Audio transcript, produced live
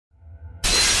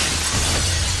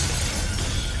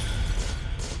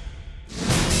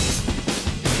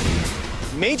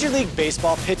Major League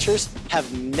Baseball pitchers have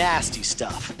nasty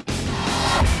stuff.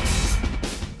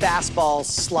 Fastballs,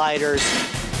 sliders,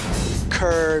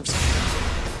 curves,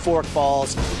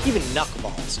 forkballs, even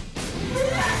knuckleballs.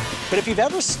 But if you've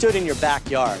ever stood in your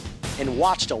backyard and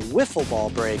watched a wiffle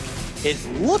ball break, it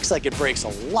looks like it breaks a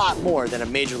lot more than a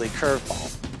Major League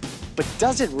curveball. But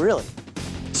does it really?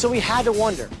 So we had to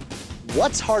wonder,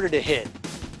 what's harder to hit,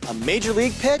 a Major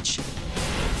League pitch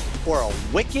or a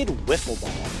wicked wiffle ball?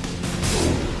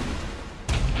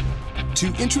 To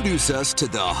introduce us to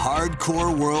the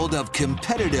hardcore world of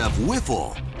competitive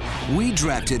wiffle, we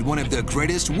drafted one of the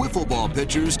greatest wiffle ball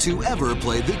pitchers to ever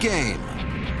play the game,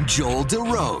 Joel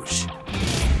DeRoche.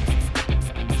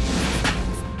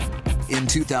 In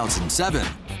 2007,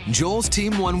 Joel's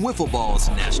team won wiffle ball's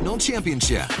national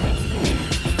championship.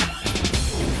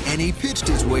 And he pitched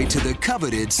his way to the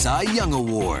coveted Cy Young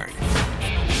Award.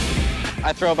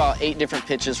 I throw about 8 different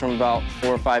pitches from about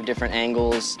 4 or 5 different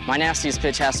angles. My nastiest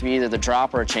pitch has to be either the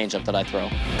drop or a changeup that I throw.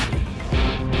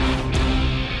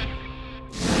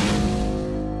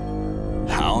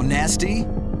 How nasty?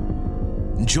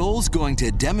 Joel's going to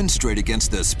demonstrate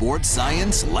against the sports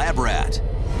science lab rat,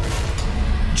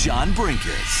 John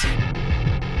Brinkus.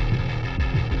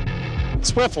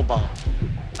 It's wiffle ball.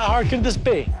 How hard could this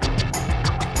be?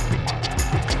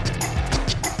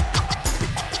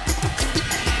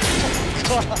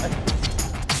 God.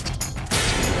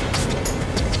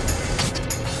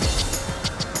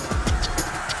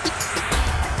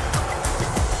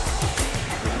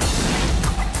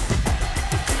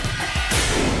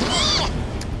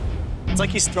 It's like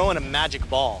he's throwing a magic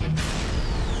ball.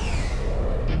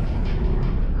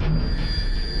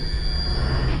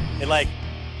 It like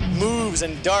moves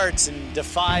and darts and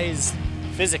defies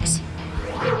physics.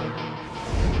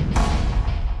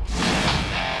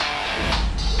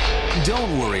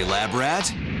 Don't worry, lab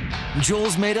rat.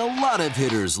 Joel's made a lot of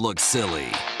hitters look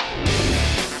silly.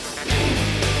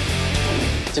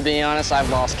 To be honest, I've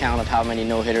lost count of how many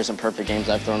no-hitters and perfect games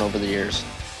I've thrown over the years.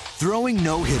 Throwing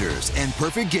no-hitters and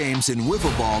perfect games in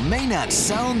wiffle ball may not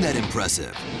sound that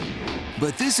impressive,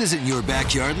 but this isn't your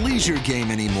backyard leisure game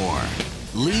anymore.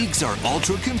 Leagues are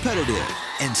ultra-competitive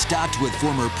and stocked with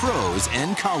former pros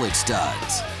and college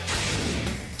studs.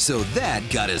 So that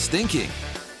got us thinking.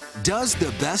 Does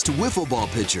the best wiffle ball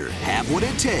pitcher have what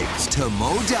it takes to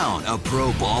mow down a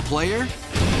pro ball player?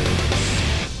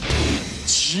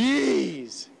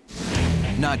 Jeez.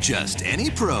 Not just any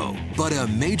pro, but a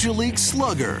Major League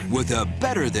slugger with a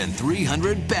better than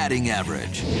 300 batting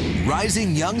average.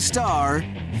 Rising young star,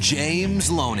 James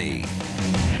Loney.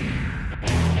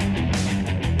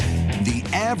 The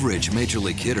average Major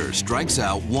League hitter strikes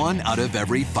out 1 out of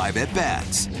every 5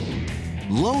 at-bats.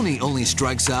 Loney only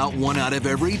strikes out 1 out of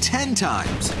every 10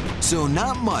 times, so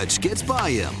not much gets by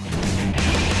him.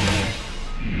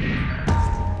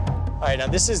 All right, now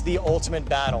this is the ultimate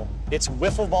battle. It's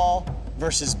wiffle ball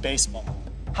versus baseball.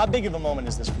 How big of a moment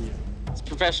is this for you? It's a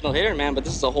professional hitter, man, but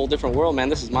this is a whole different world, man.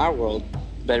 This is my world.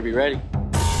 You better be ready.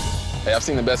 Hey, I've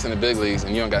seen the best in the big leagues,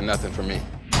 and you don't got nothing for me.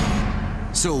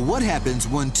 So what happens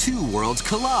when 2 worlds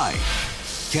collide?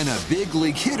 Can a big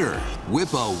league hitter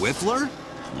whip a whiffler?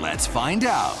 Let's find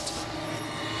out.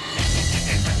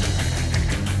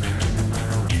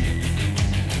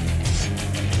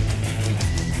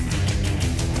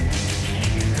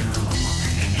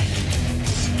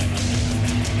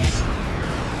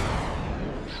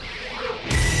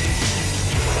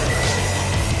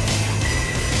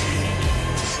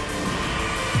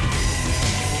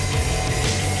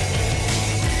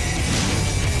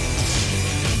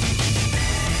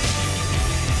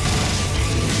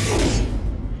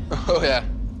 Oh, yeah.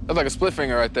 That's like a split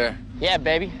finger right there. Yeah,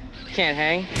 baby. Can't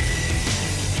hang.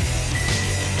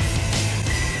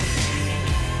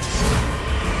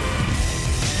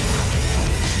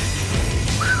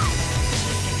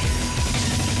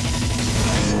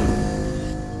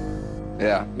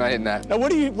 Yeah, not hitting that. Now,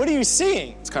 what are you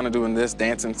seeing? It's kind of doing this,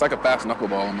 dancing. It's like a fast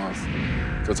knuckleball almost.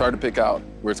 So it's hard to pick out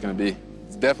where it's going to be.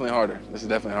 It's definitely harder. This is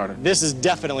definitely harder. This is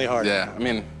definitely harder. Yeah, I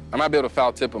mean, I might be able to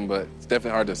foul tip him, but it's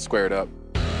definitely hard to square it up.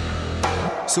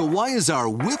 So why is our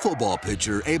wiffle ball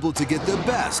pitcher able to get the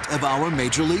best of our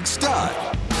Major League stud?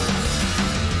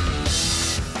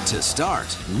 To start,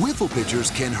 wiffle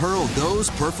pitchers can hurl those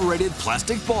perforated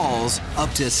plastic balls up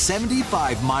to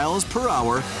 75 miles per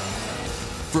hour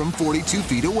from 42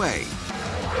 feet away.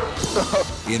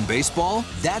 In baseball,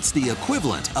 that's the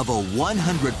equivalent of a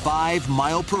 105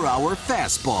 mile per hour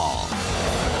fastball.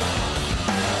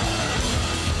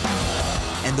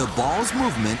 And the ball's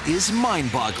movement is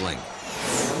mind-boggling.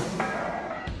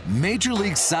 Major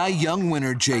League Cy Young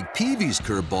winner Jake Peavy's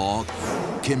curveball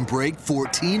can break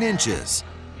 14 inches.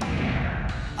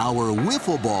 Our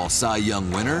wiffle ball Cy Young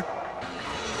winner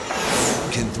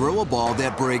can throw a ball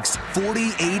that breaks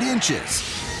 48 inches,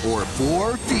 or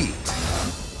 4 feet.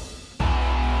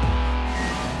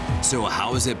 So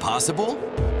how is it possible?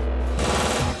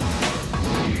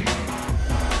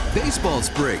 Baseballs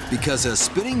break because a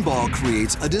spinning ball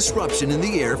creates a disruption in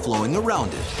the air flowing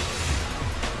around it.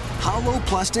 Hollow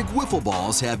plastic wiffle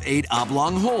balls have 8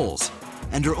 oblong holes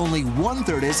and are only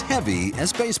 1/3 as heavy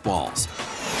as baseballs,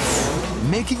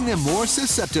 making them more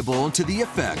susceptible to the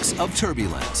effects of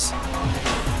turbulence.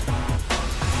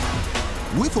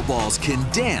 Wiffle balls can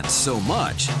dance so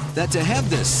much that to have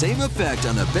the same effect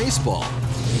on a baseball,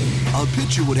 a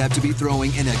pitcher would have to be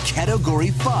throwing in a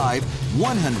Category 5,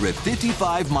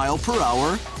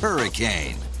 155-mile-per-hour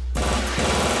hurricane.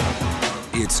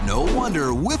 It's no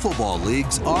wonder wiffle ball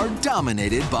leagues are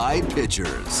dominated by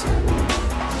pitchers.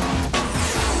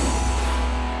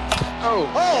 Oh!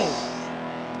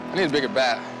 I need a bigger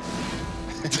bat.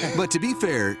 But to be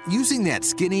fair, using that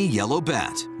skinny yellow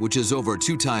bat, which is over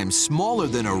 2 times smaller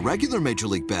than a regular Major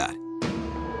League bat,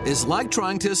 is like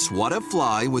trying to swat a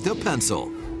fly with a pencil.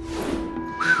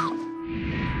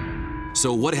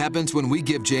 So what happens when we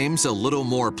give James a little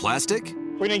more plastic?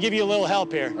 We're gonna give you a little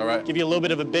help here. All right. Give you a little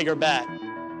bit of a bigger bat.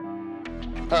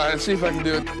 All right, let's see if I can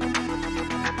do it.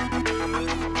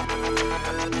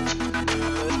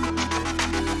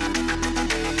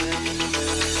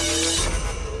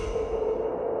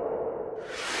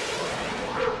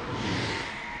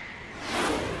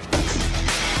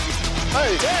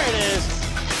 Hey, There it is.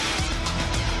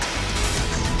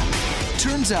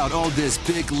 Turns out all this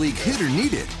big league hitter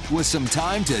needed was some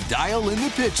time to dial in the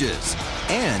pitches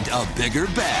and a bigger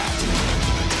bat.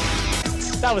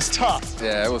 That was tough.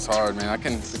 yeah, it was hard, man.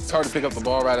 It's hard to pick up the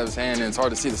ball right out of his hand, and it's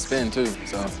hard to see the spin, too.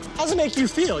 So, How does it make you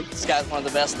feel? This guy's one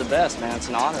of the best, man. It's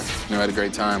an honor. I had a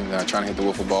great time trying to hit the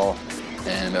wiffle ball,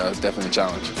 and it's definitely a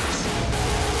challenge.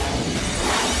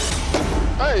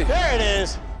 Hey! There it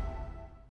is.